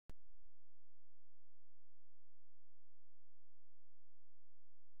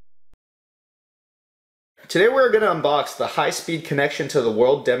Today we're going to unbox the high-speed connection to the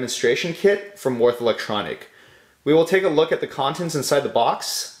world demonstration kit from Würth Elektronik. We will take a look at the contents inside the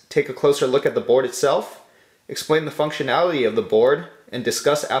box, take a closer look at the board itself, explain the functionality of the board, and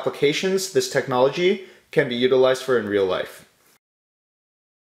discuss applications this technology can be utilized for in real life.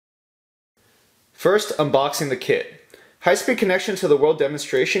 First, unboxing the kit. High-speed connection to the world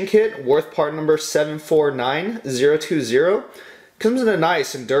demonstration kit, Würth part number 749020, comes in a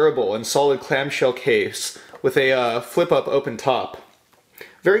nice and durable and solid clamshell case with a flip-up open top.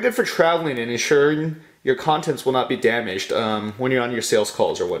 Very good for traveling and ensuring your contents will not be damaged when you're on your sales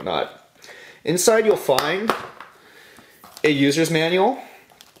calls or whatnot. Inside you'll find a user's manual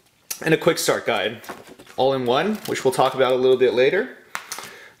and a quick start guide, all in one, which we'll talk about a little bit later.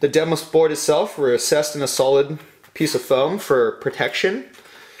 The demo board itself were assessed in a solid piece of foam for protection.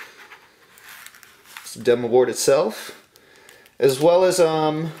 It's the demo board itself, as well as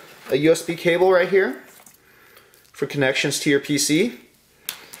a USB cable right here for connections to your PC,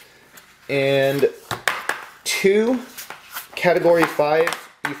 and two Category 5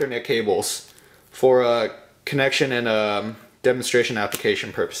 Ethernet cables for connection and demonstration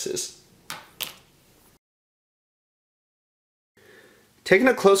application purposes. Taking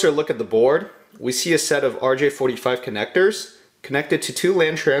a closer look at the board, we see a set of RJ45 connectors connected to two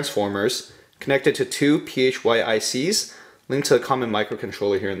LAN transformers, connected to two PHY ICs, linked to a common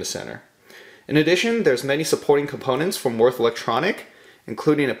microcontroller here in the center. In addition, there's many supporting components from Würth Elektronik,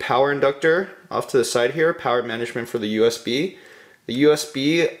 including a power inductor off to the side here, power management for the USB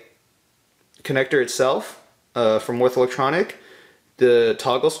connector itself from Würth Elektronik. The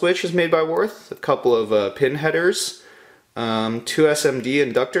toggle switch is made by Würth, a couple of pin headers, two SMD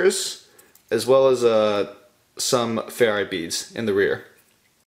inductors, as well as some ferrite beads in the rear.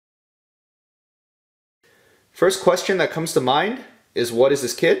 First question that comes to mind is, what is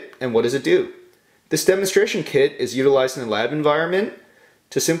this kit and what does it do? This demonstration kit is utilized in a lab environment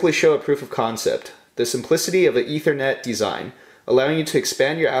to simply show a proof of concept, the simplicity of an Ethernet design, allowing you to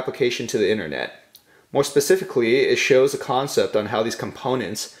expand your application to the internet. More specifically, it shows a concept on how these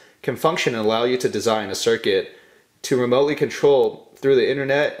components can function and allow you to design a circuit to remotely control through the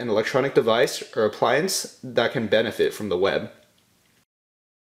internet an electronic device or appliance that can benefit from the web.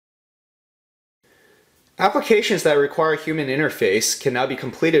 Applications that require human interface can now be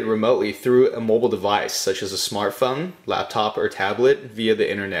completed remotely through a mobile device such as a smartphone, laptop, or tablet via the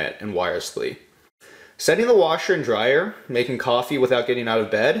internet and wirelessly. Setting the washer and dryer, making coffee without getting out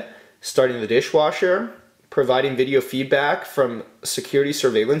of bed, starting the dishwasher, providing video feedback from security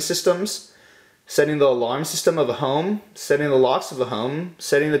surveillance systems, setting the alarm system of a home, setting the locks of a home,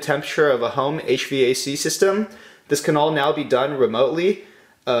 setting the temperature of a home HVAC system. This can all now be done remotely,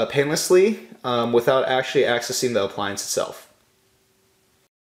 painlessly, without actually accessing the appliance itself.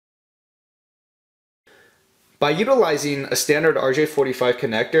 By utilizing a standard RJ45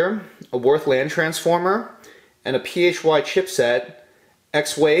 connector, a Würth LAN transformer, and a PHY Chipset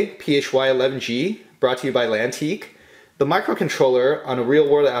X-Way PHY11G, brought to you by Lantique, the microcontroller on a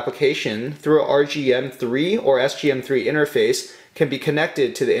real-world application through a RGM3 or SGM3 interface can be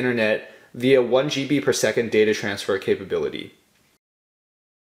connected to the internet via 1 GB per second data transfer capability.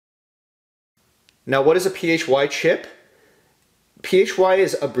 Now, what is a PHY chip? PHY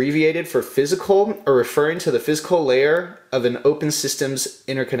is abbreviated for physical, or referring to the physical layer of an open systems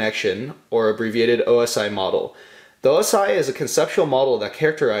interconnection, or abbreviated OSI model. The OSI is a conceptual model that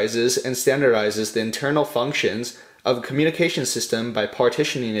characterizes and standardizes the internal functions of a communication system by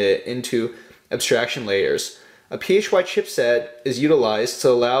partitioning it into abstraction layers. A PHY chipset is utilized to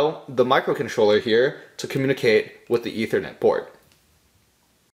allow the microcontroller here to communicate with the Ethernet port.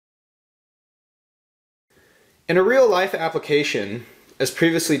 In a real-life application, as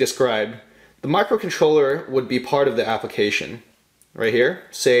previously described, the microcontroller would be part of the application. Right here,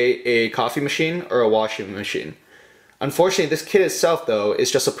 say a coffee machine or a washing machine. Unfortunately, this kit itself, though, is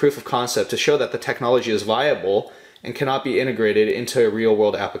just a proof of concept to show that the technology is viable and cannot be integrated into a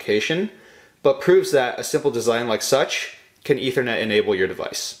real-world application, but proves that a simple design like such can Ethernet enable your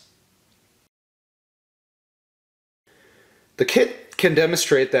device. The kit can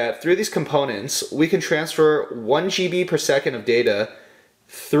demonstrate that through these components, we can transfer 1 GB per second of data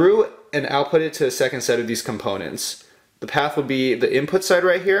through and output it to a second set of these components. The path would be the input side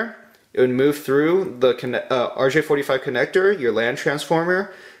right here. It would move through the RJ45 connector, your LAN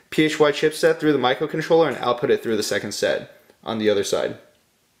transformer, PHY chipset through the microcontroller, and output it through the second set on the other side.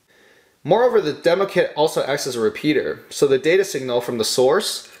 Moreover, the demo kit also acts as a repeater, so the data signal from the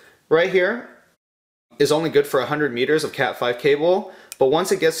source right here is only good for 100 meters of Cat5 cable, but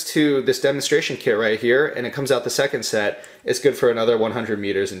once it gets to this demonstration kit right here and it comes out the second set, it's good for another 100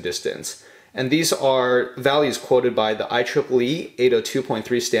 meters in distance. And these are values quoted by the IEEE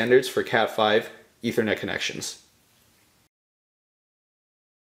 802.3 standards for Cat5 Ethernet connections.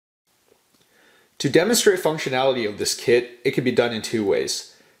 To demonstrate functionality of this kit, it can be done in two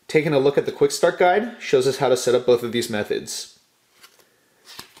ways. Taking a look at the Quick Start Guide shows us how to set up both of these methods.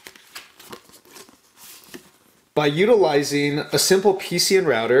 By utilizing a simple PC and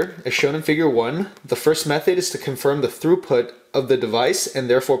router, as shown in Figure 1, the first method is to confirm the throughput of the device and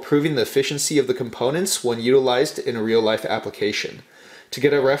therefore proving the efficiency of the components when utilized in a real-life application. To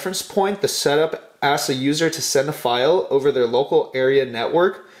get a reference point, the setup asks a user to send a file over their local area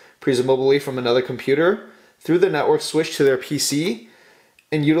network, presumably from another computer, through the network switch to their PC,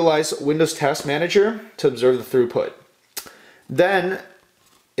 and utilize Windows Task Manager to observe the throughput. Then,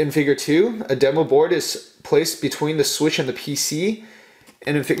 in Figure 2, a demo board is placed between the switch and the PC,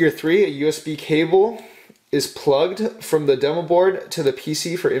 and in Figure 3, a USB cable is plugged from the demo board to the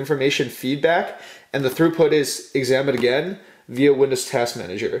PC for information feedback, and the throughput is examined again via Windows Task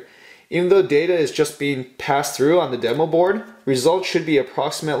Manager. Even though data is just being passed through on the demo board, results should be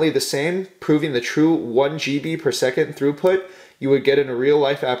approximately the same, proving the true 1 GB per second throughput you would get in a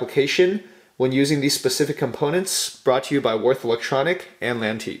real-life application when using these specific components, brought to you by Würth Elektronik and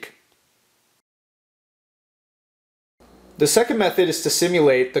Lantique. The second method is to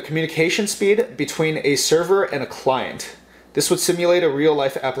simulate the communication speed between a server and a client. This would simulate a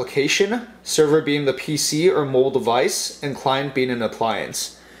real-life application, server being the PC or mobile device, and client being an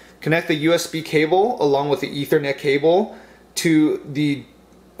appliance. Connect the USB cable along with the Ethernet cable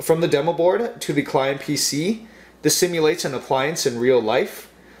from the demo board to the client PC. This simulates an appliance in real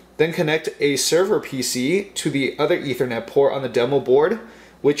life. Then connect a server PC to the other Ethernet port on the demo board,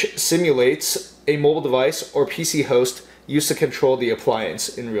 which simulates a mobile device or PC host used to control the appliance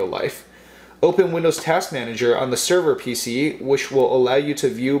in real life. Open Windows Task Manager on the server PC, which will allow you to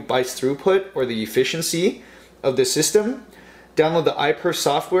view bytes throughput or the efficiency of the system. Download the iPerf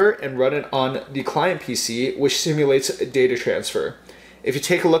software and run it on the client PC, which simulates data transfer. If you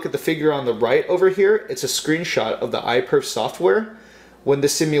take a look at the figure on the right over here, it's a screenshot of the iPerf software. When the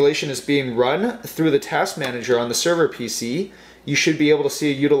simulation is being run through the Task Manager on the server PC, you should be able to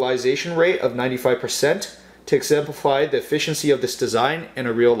see a utilization rate of 95% to exemplify the efficiency of this design in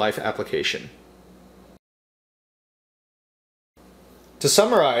a real-life application. To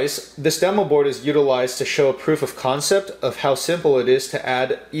summarize, this demo board is utilized to show a proof of concept of how simple it is to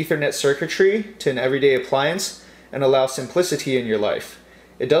add Ethernet circuitry to an everyday appliance and allow simplicity in your life.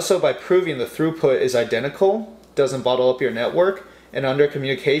 It does so by proving the throughput is identical, doesn't bottle up your network, and under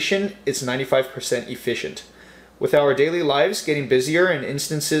communication, it's 95% efficient. With our daily lives getting busier and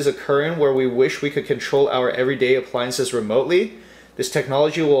instances occurring where we wish we could control our everyday appliances remotely, this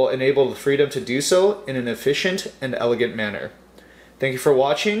technology will enable the freedom to do so in an efficient and elegant manner. Thank you for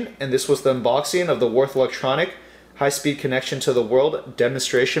watching, and this was the unboxing of the Würth Elektronik High-Speed Connection to the World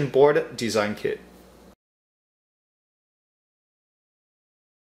Demonstration Board Design Kit.